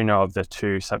of the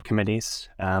two subcommittees.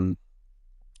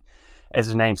 As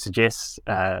the name suggests,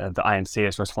 the IMC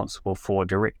is responsible for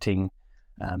directing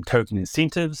token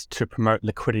incentives to promote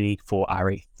liquidity for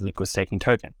RE, the liquid staking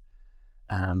token.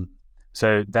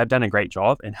 So they've done a great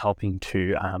job in helping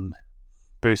to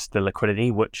boost the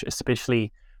liquidity, which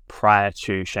especially prior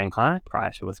to Shanghai,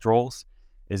 prior to withdrawals,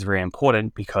 is very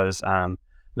important, because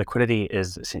liquidity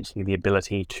is essentially the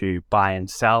ability to buy and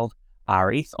sell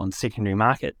RETH on secondary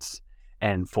markets.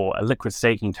 And for a liquid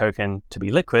staking token to be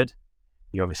liquid,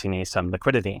 you obviously need some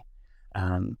liquidity.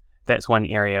 That's one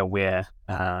area where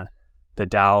the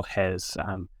DAO has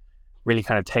really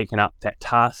kind of taken up that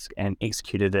task and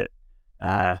executed it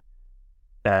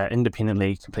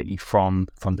independently, completely from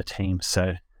the team.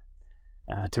 So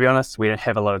to be honest, we don't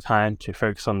have a lot of time to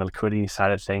focus on the liquidity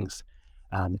side of things.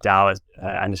 The DAO is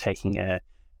undertaking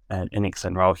an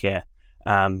excellent role here.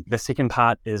 The second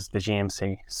part is the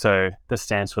GMC. So this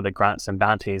stands for the Grants and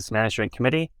Bounties Management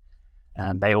Committee.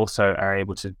 They also are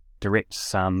able to direct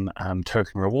some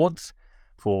token rewards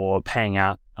for paying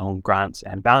out on grants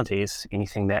and bounties,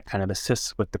 anything that kind of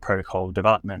assists with the protocol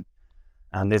development.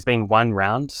 There's been one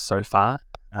round so far.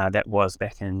 That was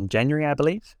back in January, I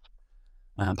believe.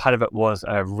 Part of it was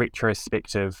a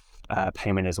retrospective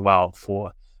payment as well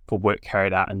for work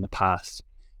carried out in the past.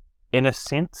 In a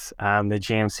sense, the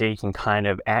GMC can kind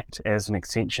of act as an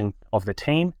extension of the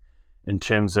team in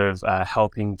terms of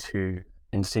helping to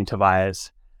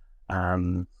incentivize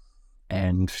and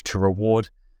to reward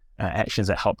actions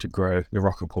that help to grow the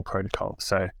RocketPool protocol.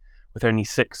 So with only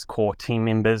 6 core team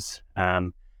members,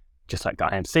 just like the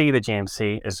IMC, the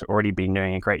GMC has already been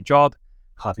doing a great job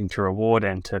helping to reward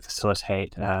and to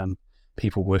facilitate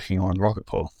people working on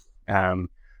RocketPool.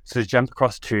 So to jump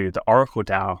across to the Oracle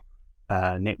DAO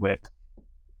network,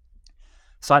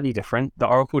 slightly different. The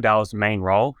Oracle DAO's main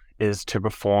role is to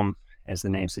perform, as the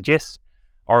name suggests,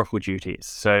 Oracle duties.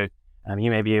 So you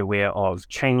may be aware of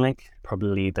Chainlink,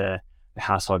 probably the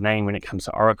household name when it comes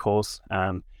to oracles.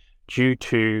 Due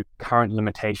to current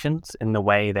limitations in the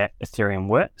way that Ethereum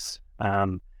works,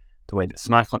 the way that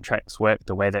smart contracts work,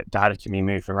 the way that data can be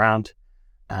moved around,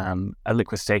 a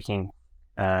liquid staking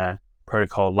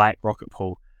protocol like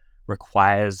RocketPool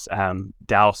requires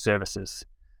DAO services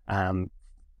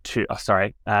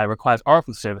requires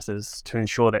Oracle services to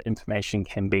ensure that information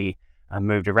can be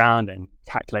moved around and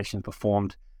calculations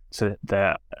performed so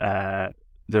that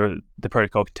the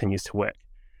protocol continues to work.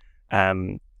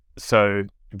 So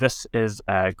this is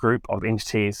a group of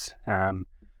entities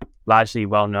largely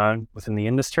well known within the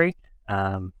industry,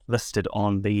 listed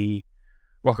on the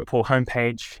RocketPool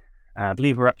homepage. I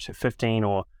believe we're up to 15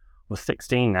 or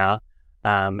 16 now.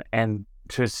 And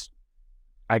just,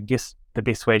 I guess the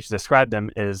best way to describe them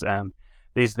is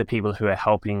these are the people who are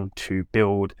helping to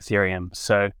build Ethereum.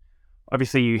 So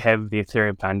obviously you have the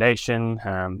Ethereum Foundation,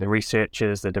 the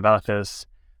researchers, the developers,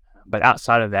 but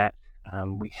outside of that,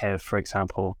 we have, for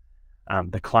example,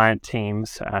 the client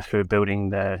teams who are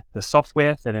building the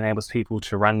software that enables people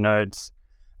to run nodes.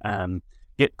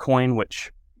 Gitcoin,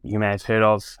 which you may have heard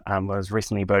of, was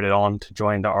recently voted on to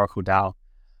join the Oracle DAO.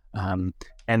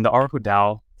 And the Oracle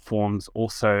DAO forms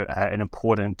also an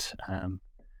important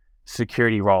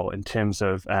security role in terms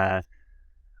of, I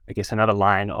guess, another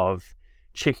line of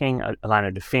checking, a line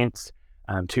of defense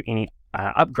to any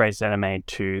upgrades that are made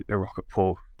to the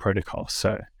RocketPool protocol.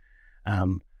 So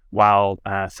while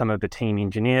some of the team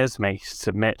engineers may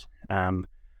submit a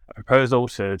proposal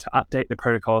to update the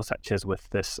protocol, such as with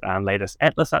this latest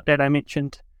Atlas update I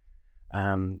mentioned,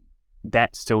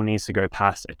 that still needs to go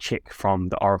past a check from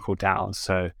the Oracle DAO.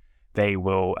 So they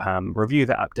will review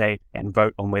the update and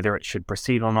vote on whether it should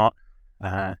proceed or not,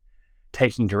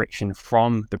 taking direction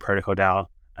from the protocol DAO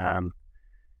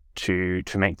to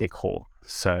make their call.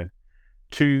 So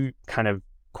two kind of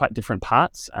quite different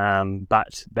parts,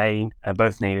 but they are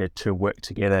both needed to work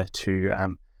together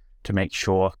to make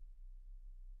sure.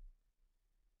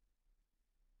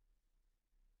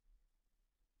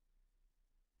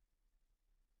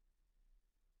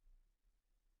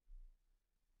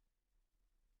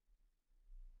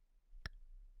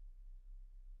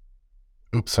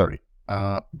 Oops, sorry.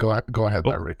 Go ahead,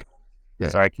 Rick. Yeah.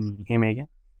 Sorry, can you hear me again?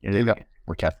 Yeah,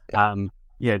 we can.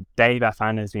 Dave, our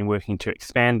founder, has been working to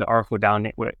expand the Oracle DAO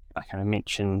network. I kind of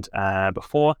mentioned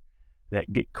before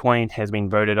that Gitcoin has been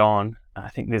voted on. I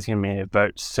think there's going to be a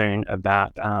vote soon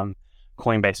about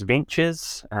Coinbase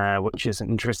Ventures, which is an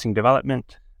interesting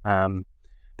development.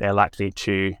 They're likely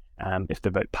to, if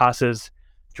the vote passes,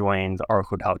 join the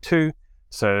Oracle DAO too.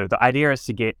 So the idea is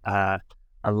to get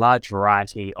a large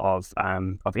variety of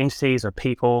entities, of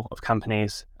people, of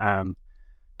companies,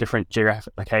 different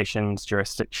geographic locations,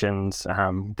 jurisdictions,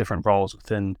 different roles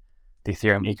within the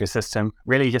Ethereum ecosystem,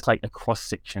 really just like a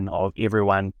cross-section of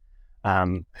everyone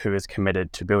who is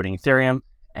committed to building Ethereum,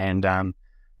 and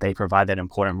they provide that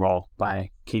important role by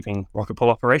keeping RocketPool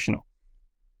operational.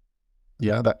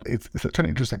 Yeah, it's such an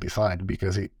interesting design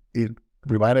because it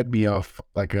reminded me of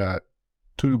like a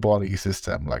two-body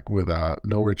system, like with a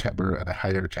lower chamber and a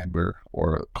higher chamber,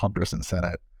 or Congress and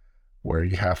Senate, where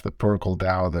you have the protocol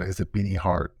DAO that is the beating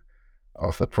heart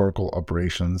of the protocol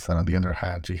operations, and on the other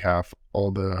hand, you have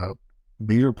all the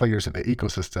major players in the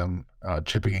ecosystem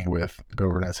chipping in with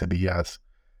governance and DS,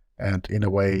 and in a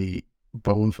way,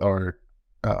 both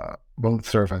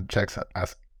serve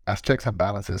as checks and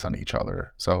balances on each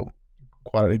other. So,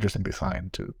 quite an interesting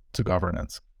design to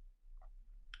governance.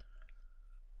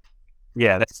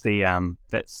 Yeah, that's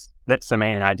the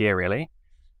main idea, really.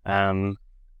 In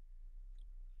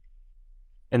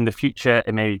the future,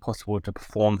 it may be possible to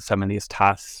perform some of these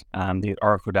tasks, the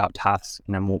Oracle DAO tasks,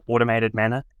 in a more automated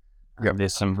manner.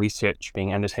 There's some research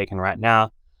being undertaken right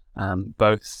now,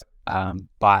 both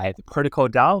by the protocol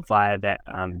DAO via that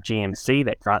GMC,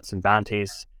 that Grants and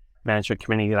Bounties Management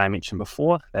Committee that I mentioned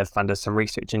before. They've funded some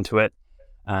research into it.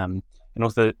 And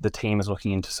also the team is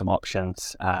looking into some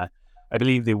options. I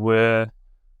believe there was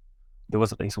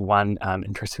at least one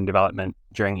interesting development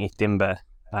during ETHDember.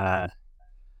 I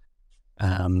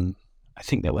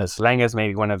think that was Langer's,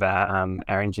 maybe one of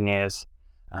our engineers.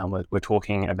 We're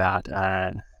talking about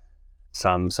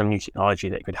some new technology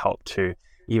that could help to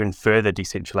even further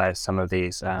decentralize some of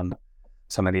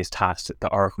these tasks that the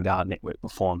Oracle DAO network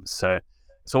performs. So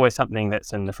it's always something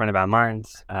that's in the front of our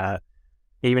minds.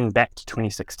 Even back to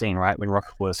 2016, right, when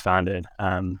RocketPool was founded,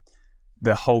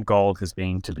 the whole goal has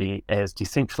been to be as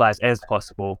decentralized as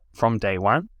possible from day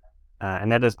one,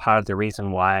 and that is part of the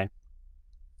reason why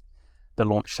the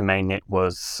launch to mainnet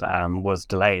was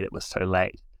delayed. It was so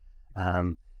late.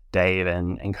 Dave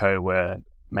and co were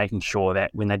making sure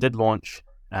that when they did launch,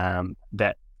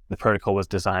 that the protocol was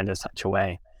designed in such a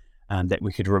way that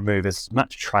we could remove as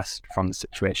much trust from the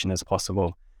situation as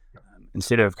possible.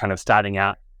 Instead of kind of starting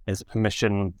out as a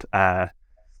permissioned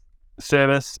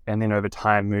service and then over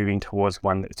time moving towards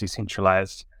one that's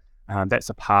decentralized. That's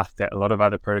a path that a lot of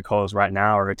other protocols right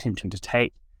now are attempting to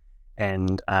take.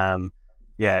 And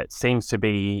it seems to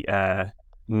be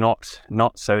not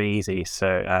so easy.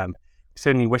 So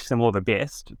certainly wish them all the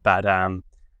best, but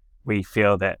we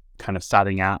feel that kind of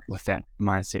starting out with that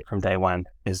mindset from day one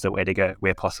is the way to go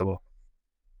where possible.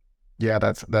 Yeah,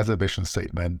 that's a vision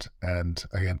statement, and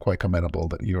again, quite commendable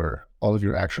that all of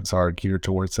your actions are geared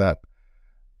towards that.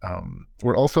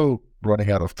 We're also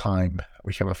running out of time.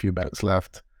 We have a few minutes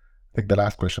left. I think the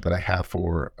last question that I have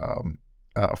for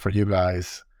you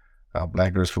guys,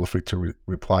 Langers, feel free to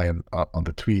reply on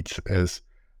the tweets, is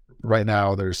right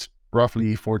now there's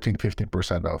roughly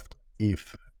 14-15% of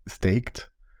ETH staked.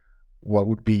 What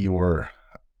would be your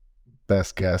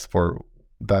best guess for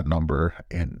that number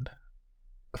in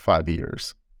 5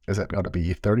 years? Is it going to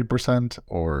be 30%,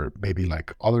 or maybe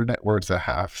like other networks that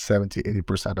have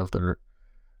 70-80% of their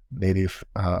native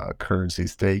currency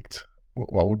staked?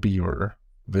 What would be your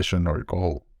vision or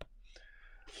goal?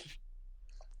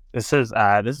 This is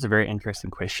a very interesting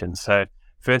question. So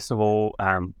first of all,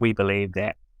 we believe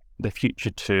that the future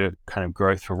to kind of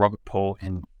growth for RocketPool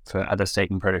and for other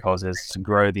staking protocols is to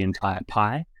grow the entire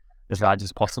pie as large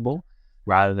as possible,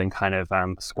 rather than kind of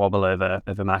squabble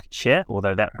over market share,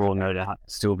 although that will no doubt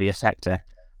still be a factor.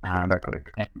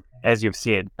 As you've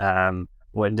said,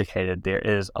 or indicated there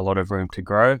is a lot of room to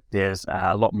grow. There's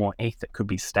a lot more ETH that could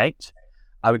be staked.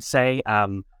 I would say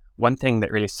one thing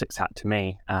that really sticks out to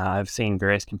me, I've seen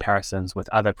various comparisons with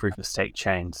other proof of stake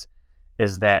chains,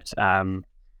 is that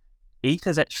ETH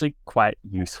is actually quite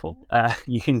useful.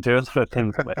 You can do a lot of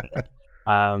things with it.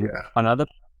 Yeah. On other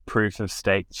proof of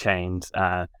stake chains,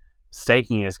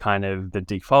 staking is kind of the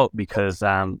default because,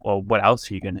 well, what else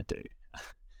are you going to do?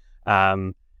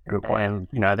 Good point.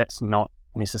 And, that's not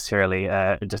necessarily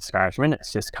a discouragement.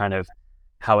 It's just kind of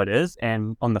how it is.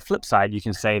 And on the flip side, you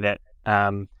can say that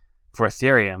for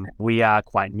Ethereum, we are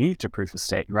quite new to proof of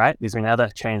stake, right? There's been other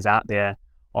chains out there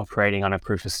operating on a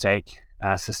proof of stake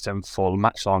system for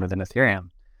much longer than Ethereum.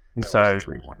 So,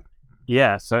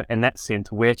 yeah, so in that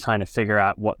sense, we're trying to figure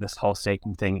out what this whole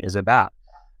staking thing is about.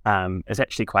 It's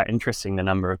actually quite interesting, the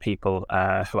number of people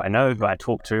who I know, who I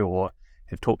talk to, or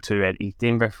have talked to at ETH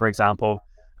Denver, for example,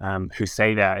 who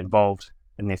say they're involved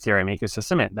in the Ethereum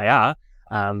ecosystem, and they are.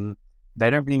 They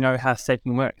don't really know how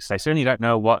staking works. They certainly don't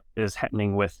know what is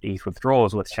happening with ETH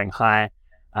withdrawals with Shanghai.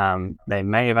 They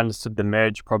may have understood the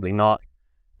merge, probably not.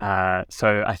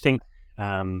 So I think,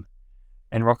 and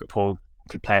RocketPool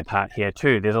could play a part here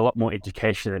too. There's a lot more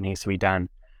education that needs to be done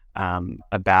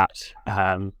about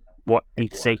what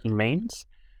ETH staking means.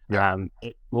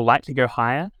 It will likely go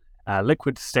higher.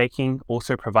 Liquid staking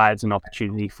also provides an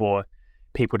opportunity for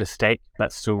people to stake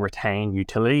but still retain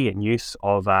utility and use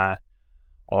of their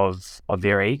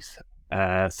ETH.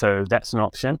 So that's an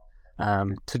option.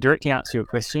 To directly answer your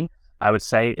question, I would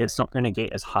say it's not going to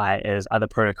get as high as other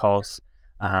protocols.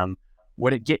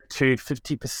 Would it get to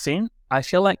 50%? I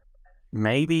feel like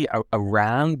maybe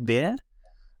around there.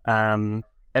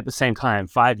 At the same time,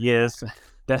 5 years,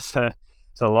 it's a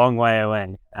long way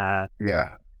away.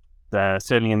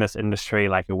 Certainly in this industry,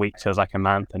 like a week feels like a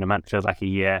month and a month feels like a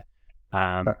year.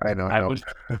 I know. I would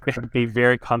be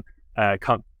very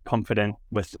confident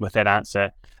with that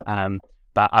answer.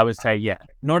 But I would say, yeah,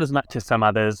 not as much as some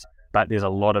others, but there's a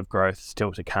lot of growth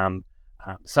still to come.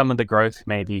 Some of the growth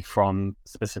may be from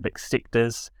specific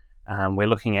sectors. We're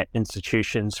looking at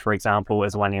institutions, for example,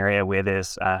 as one area where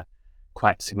there's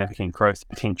quite significant growth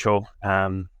potential.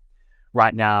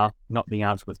 Right now, not being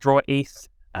able to withdraw ETH,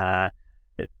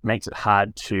 it makes it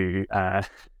hard to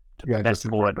put that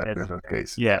forward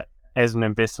as an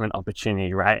investment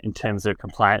opportunity, right, in terms of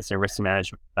compliance and risk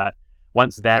management. But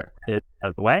once that is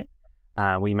out of the way,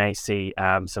 we may see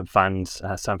some funds,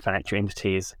 some financial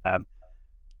entities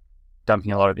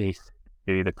dumping a lot of ETH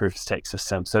to the proof of stake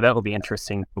system. So that will be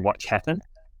interesting to watch happen.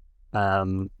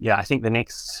 I think the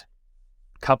next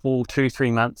couple,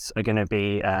 2-3 months are going to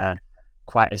be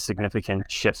quite a significant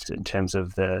shift in terms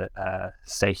of the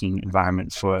staking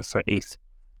environment for ETH.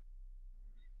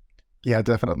 Yeah,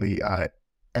 definitely.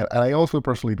 And I also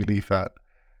personally believe that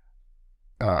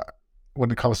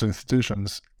when it comes to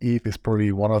institutions, ETH is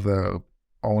probably one of the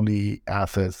only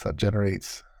assets that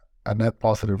generates a net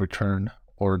positive return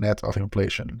or net of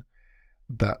inflation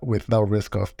that with no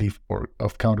risk of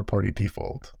of counterparty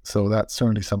default. So that's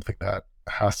certainly something that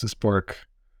has to spark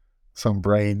some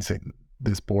brains in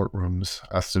these boardrooms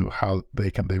as to how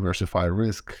they can diversify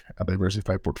risk and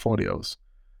diversify portfolios.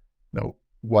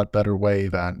 What better way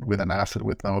than with an asset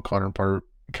with no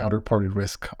counterparty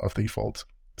risk of default?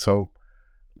 So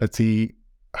let's see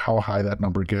how high that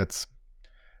number gets.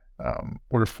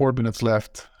 We're 4 minutes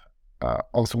left.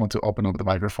 Also want to open up the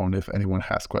microphone if anyone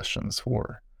has questions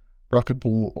for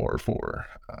RocketPool or for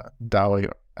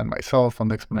Dawi and myself on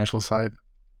the exponential side.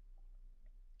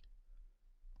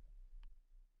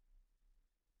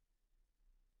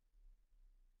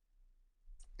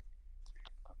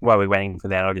 While we're waiting for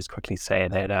that, I'll just quickly say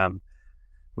that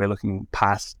we're looking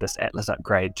past this Atlas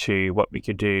upgrade to what we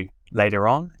could do later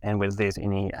on, and whether there's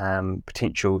any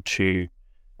potential to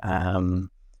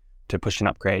push an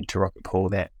upgrade to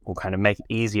RocketPool that will kind of make it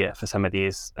easier for some of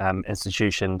these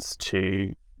institutions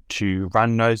to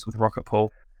run nodes with RocketPool.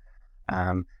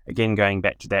 Again, going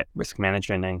back to that risk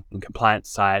management and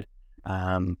compliance side,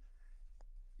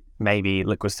 maybe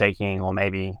liquid staking or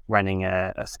maybe running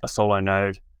a solo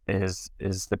node is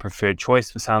the preferred choice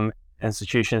for some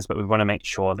institutions, but we want to make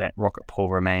sure that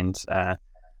RocketPool remains a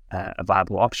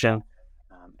viable option.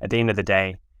 At the end of the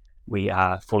day, we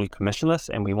are fully permissionless,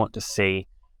 and we want to see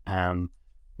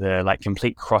the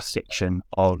complete cross section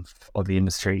of the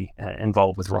industry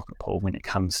involved with RocketPool when it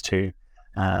comes to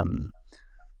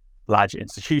larger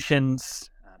institutions,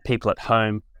 people at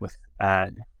home with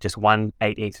just one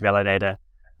 8 ETH validator.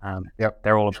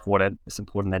 They're all important. It's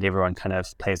important that everyone kind of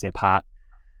plays their part.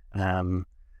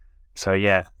 So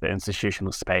yeah, the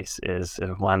institutional space is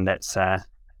one that's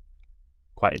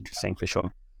quite interesting for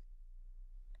sure.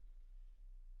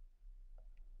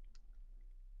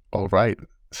 All right.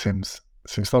 Seems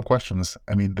no questions.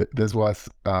 I mean, this was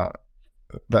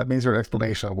that means your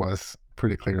explanation was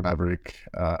pretty clear, Maverick.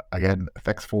 Again,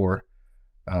 thanks for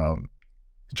um,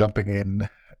 jumping in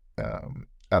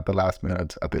at the last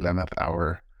minute at the 11th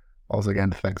hour. Also,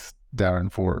 again, thanks,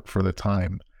 Darren, for the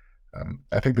time.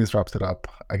 I think this wraps it up.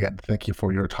 Again, thank you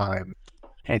for your time.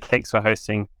 Hey, thanks for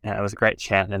hosting. It was a great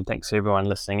chat, and thanks to everyone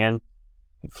listening in.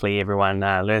 Hopefully everyone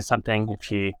learned something.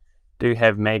 If you do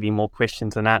have maybe more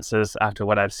questions and answers after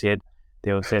what I've said,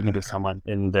 there will certainly be someone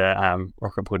in the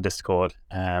RocketPool Discord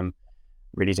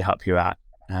ready to help you out.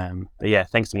 But yeah,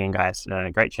 thanks again, guys.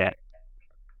 Great chat.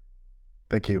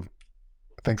 Thank you.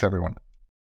 Thanks, everyone.